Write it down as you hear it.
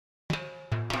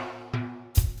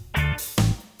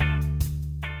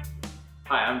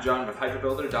Hi, I'm John with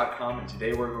Hydrobuilder.com, and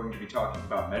today we're going to be talking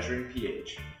about measuring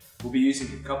pH. We'll be using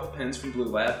a couple pens from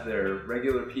Bluelab, their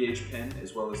regular pH pen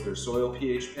as well as their soil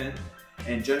pH pen,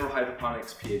 and General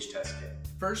Hydroponics pH test kit.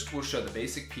 First, we'll show the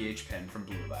basic pH pen from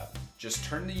Bluelab. Just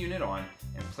turn the unit on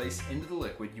and place into the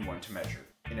liquid you want to measure.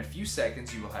 In a few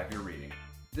seconds, you will have your reading.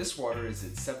 This water is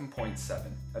at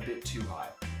 7.7, a bit too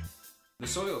high. The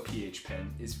soil pH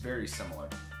pen is very similar.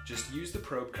 Just use the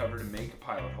probe cover to make a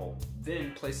pilot hole,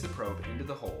 then place the probe into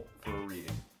the hole for a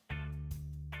reading.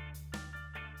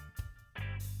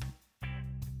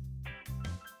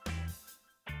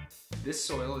 This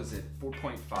soil is at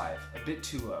 4.5, a bit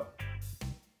too low.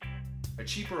 A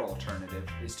cheaper alternative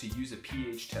is to use a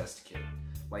pH test kit,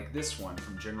 like this one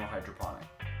from General Hydroponics.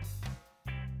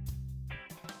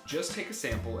 Just take a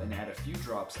sample and add a few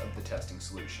drops of the testing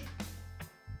solution.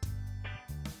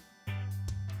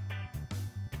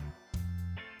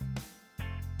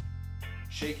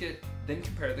 Shake it, then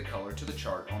compare the color to the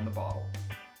chart on the bottle.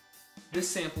 This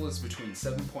sample is between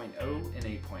 7.0 and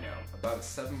 8.0, about a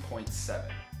 7.7.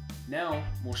 Now,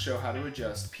 we'll show how to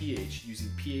adjust pH using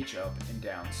pH up and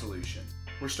down solution.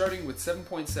 We're starting with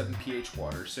 7.7 pH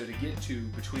water, so to get to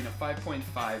between a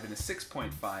 5.5 and a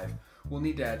 6.5, we'll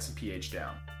need to add some pH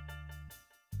down.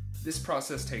 This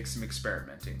process takes some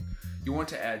experimenting. You want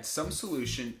to add some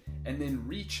solution and then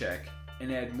recheck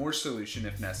and add more solution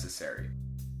if necessary.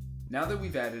 Now that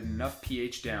we've added enough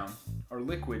pH down, our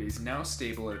liquid is now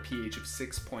stable at a pH of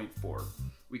 6.4.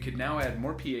 We could now add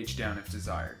more pH down if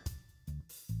desired.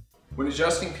 When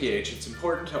adjusting pH, it's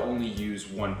important to only use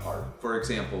one part. For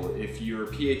example, if your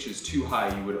pH is too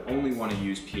high, you would only want to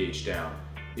use pH down.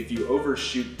 If you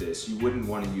overshoot this, you wouldn't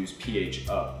want to use pH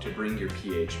up to bring your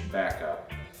pH back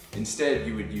up. Instead,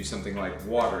 you would use something like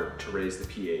water to raise the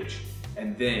pH,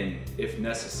 and then, if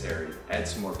necessary, add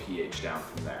some more pH down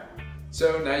from there.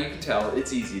 So now you can tell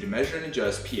it's easy to measure and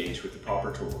adjust pH with the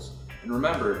proper tools. And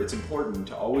remember, it's important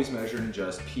to always measure and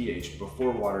adjust pH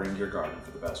before watering your garden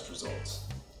for the best results.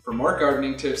 For more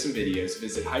gardening tips and videos,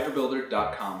 visit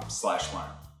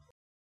hydrobuilder.com/learn.